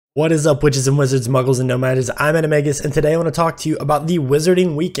What is up, witches and wizards, muggles and nomads? I'm Animagus, and today I want to talk to you about the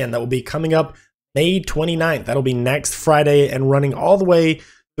Wizarding Weekend that will be coming up May 29th. That'll be next Friday and running all the way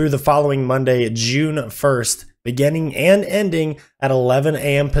through the following Monday, June 1st, beginning and ending at 11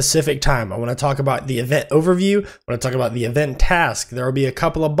 a.m. Pacific time. I want to talk about the event overview. I want to talk about the event task. There will be a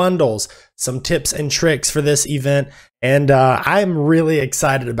couple of bundles, some tips and tricks for this event. And I'm really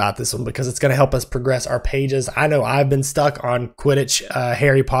excited about this one because it's going to help us progress our pages. I know I've been stuck on Quidditch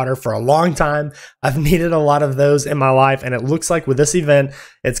Harry Potter for a long time. I've needed a lot of those in my life, and it looks like with this event,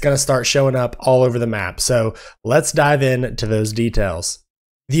 it's going to start showing up all over the map. So let's dive into those details.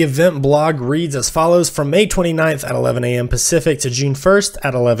 The event blog reads as follows: from May 29th at 11 a.m. Pacific to June 1st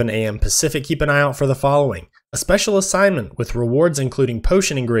at 11 a.m. Pacific, keep an eye out for the following. A special assignment with rewards including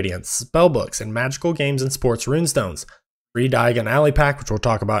potion ingredients, spellbooks, and magical games and sports runestones. Free Diagon Alley pack, which we'll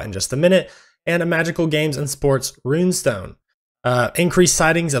talk about in just a minute, and a magical games and sports runestone. Increased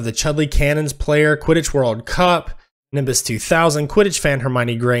sightings of the Chudley Cannons player, Quidditch World Cup, Nimbus 2000, Quidditch fan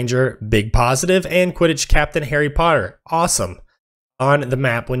Hermione Granger, big positive, and Quidditch Captain Harry Potter. Awesome. On the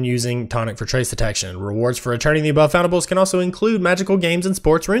map when using tonic for trace detection. Rewards for returning the above foundables can also include magical games and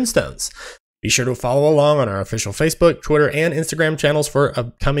sports runestones. Be sure to follow along on our official Facebook, Twitter, and Instagram channels for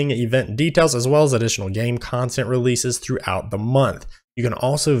upcoming event details, as well as additional game content releases throughout the month. You can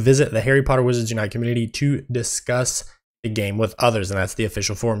also visit the Harry Potter Wizards Unite community to discuss the game with others, and that's the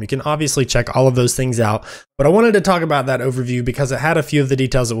official forum. You can obviously check all of those things out, but I wanted to talk about that overview because it had a few of the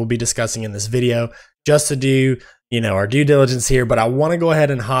details that we'll be discussing in this video, just to do our due diligence here. But I want to go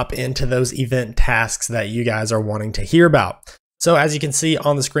ahead and hop into those event tasks that you guys are wanting to hear about. So as you can see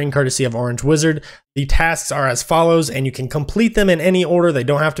on the screen, courtesy of Orange Wizard, the tasks are as follows, and you can complete them in any order. They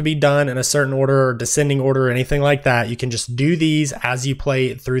don't have to be done in a certain order or descending order or anything like that. You can just do these as you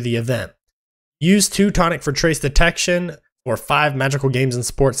play through the event. Use 2 tonic for trace detection or 5 magical games and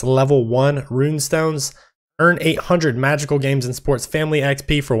sports level 1 runestones. Earn 800 magical games and sports family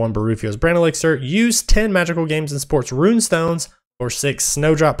XP for 1 Barufio's brand elixir. Use 10 magical games and sports runestones or 6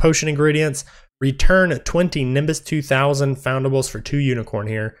 snowdrop potion ingredients. Return 20 Nimbus 2000 foundables for 2 unicorn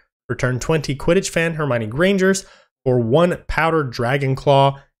here. Return 20 Quidditch fan Hermione Grangers for 1 powdered dragon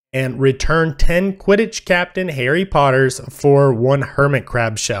claw. And return 10 Quidditch Captain Harry Potters for 1 hermit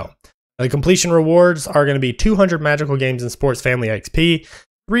crab shell. The completion rewards are going to be 200 magical games and sports family XP,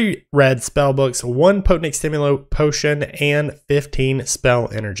 3 red spellbooks, 1 potent stimulo potion, and 15 spell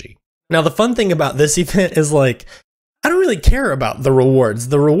energy. Now, the fun thing about this event is, I don't really care about the rewards.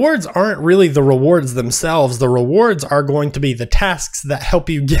 The rewards aren't really the rewards themselves. The rewards are going to be the tasks that help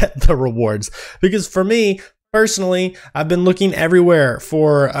you get the rewards. Because for me, personally, I've been looking everywhere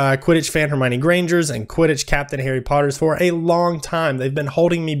for Quidditch fan Hermione Grangers and Quidditch Captain Harry Potters for a long time. They've been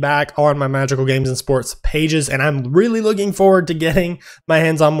holding me back on my magical games and sports pages, and I'm really looking forward to getting my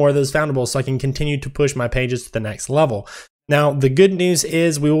hands on more of those foundables so I can continue to push my pages to the next level. Now, the good news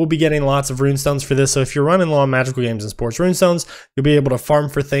is we will be getting lots of runestones for this, so if you're running low on magical games and sports runestones, you'll be able to farm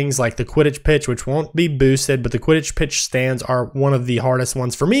for things like the Quidditch pitch, which won't be boosted, but the Quidditch pitch stands are one of the hardest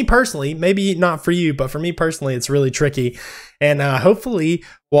ones for me personally. Maybe not for you, but for me personally, it's really tricky. And hopefully,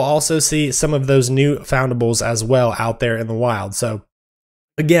 we'll also see some of those new foundables as well out there in the wild. So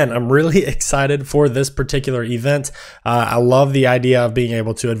again, I'm really excited for this particular event. I love the idea of being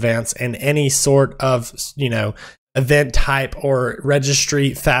able to advance in any sort of, event type or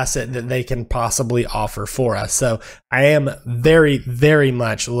registry facet that they can possibly offer for us. So I am very, very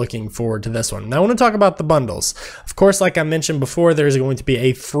much looking forward to this one. Now I want to talk about the bundles. Of course, like I mentioned before, there's going to be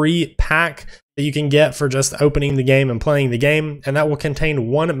a free pack that you can get for just opening the game and playing the game, and that will contain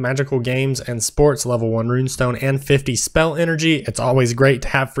 1 magical games and sports level 1 runestone and 50 spell energy. It's always great to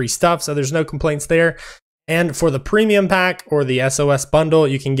have free stuff, so there's no complaints there. And for the premium pack or the SOS bundle,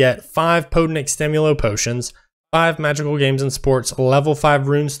 you can get 5 potent stimulo potions, 5 magical games and sports level 5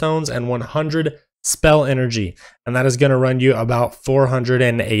 runestones, and 100 spell energy, and that is going to run you about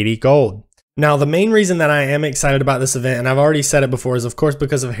 480 gold. Now, the main reason that I am excited about this event, and I've already said it before, is of course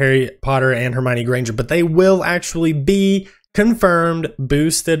because of Harry Potter and Hermione Granger, but they will actually be confirmed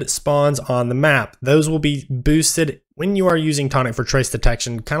boosted spawns on the map. Those will be boosted when you are using tonic for trace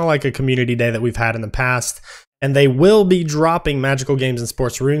detection, kind of like a community day that we've had in the past. And they will be dropping magical games and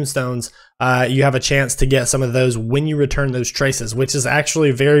sports runestones. You have a chance to get some of those when you return those traces, which is actually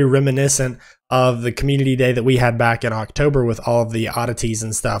very reminiscent of the community day that we had back in October with all of the oddities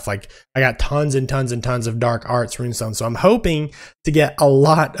and stuff. Like, I got tons and tons and tons of dark arts runestones. So I'm hoping to get a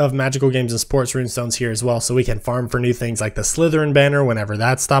lot of magical games and sports runestones here as well, so we can farm for new things like the Slytherin banner whenever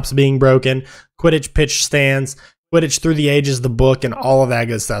that stops being broken, Quidditch pitch stands, Quidditch Through the Ages, the book, and all of that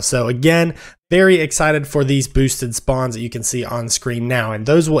good stuff. So again, very excited for these boosted spawns that you can see on screen now. And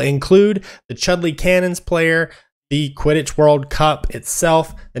those will include the Chudley Cannons player, the Quidditch World Cup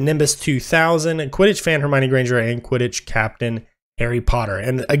itself, the Nimbus 2000, Quidditch Fan Hermione Granger, and Quidditch Captain Harry Potter.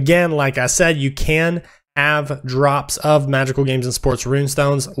 And again, like I said, you can have drops of magical games and sports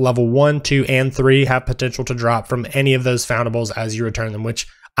runestones. Level 1, 2, and 3 have potential to drop from any of those foundables as you return them, which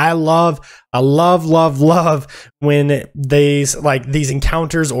I love when these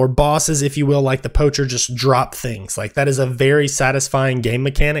encounters or bosses, if you will, like the poacher, just drop things. Like, that is a very satisfying game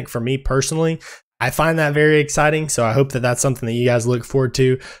mechanic for me personally. I find that very exciting, so I hope that that's something that you guys look forward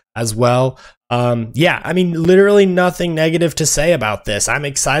to as well. Yeah, I mean, literally nothing negative to say about this. I'm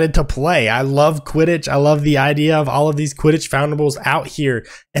excited to play. I love Quidditch. I love the idea of all of these Quidditch foundables out here.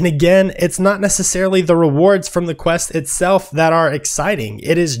 And again, it's not necessarily the rewards from the quest itself that are exciting.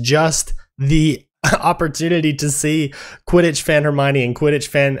 It is just the opportunity to see Quidditch Fan Hermione and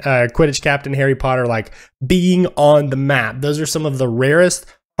Quidditch Captain Harry Potter like being on the map. Those are some of the rarest,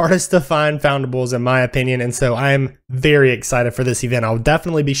 hardest to find foundables in my opinion, and so I am very excited for this event. I'll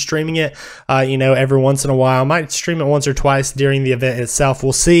definitely be streaming it you know, every once in a while. I might stream it once or twice during the event itself.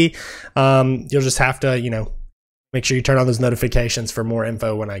 We'll see. You'll just have to, you know, make sure you turn on those notifications for more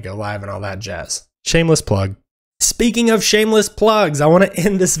info when I go live and all that jazz. Shameless plug. Speaking of shameless plugs, I want to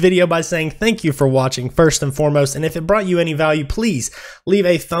end this video by saying thank you for watching first and foremost, and if it brought you any value, please leave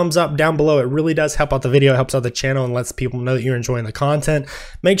a thumbs up down below. It really does help out the video, helps out the channel, and lets people know that you're enjoying the content.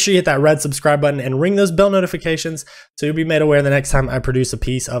 Make sure you hit that red subscribe button and ring those bell notifications so you'll be made aware the next time I produce a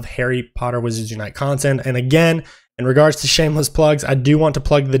piece of Harry Potter Wizards Unite content. And again, in regards to shameless plugs, I do want to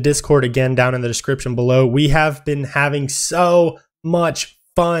plug the Discord again down in the description below. We have been having so much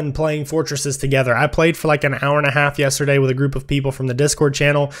fun playing Fortresses together. I played for like an hour and a half yesterday with a group of people from the Discord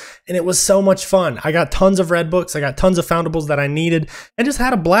channel, and it was so much fun. I got tons of red books, I got tons of foundables that I needed, and just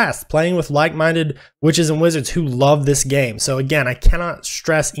had a blast playing with like-minded witches and wizards who love this game. So again, I cannot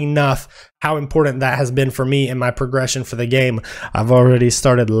stress enough how important that has been for me in my progression for the game. I've already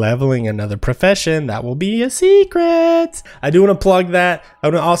started leveling another profession. That will be a secret. I do want to plug that. I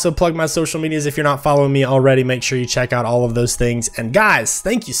want to also plug my social medias. If you're not following me already, make sure you check out all of those things. And guys,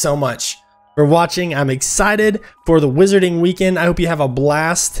 thank you so much for watching. I'm excited for the Wizarding weekend. I hope you have a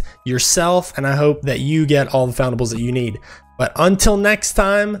blast yourself, and I hope that you get all the foundables that you need. But until next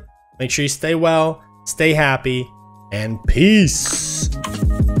time, make sure you stay well, stay happy, and peace.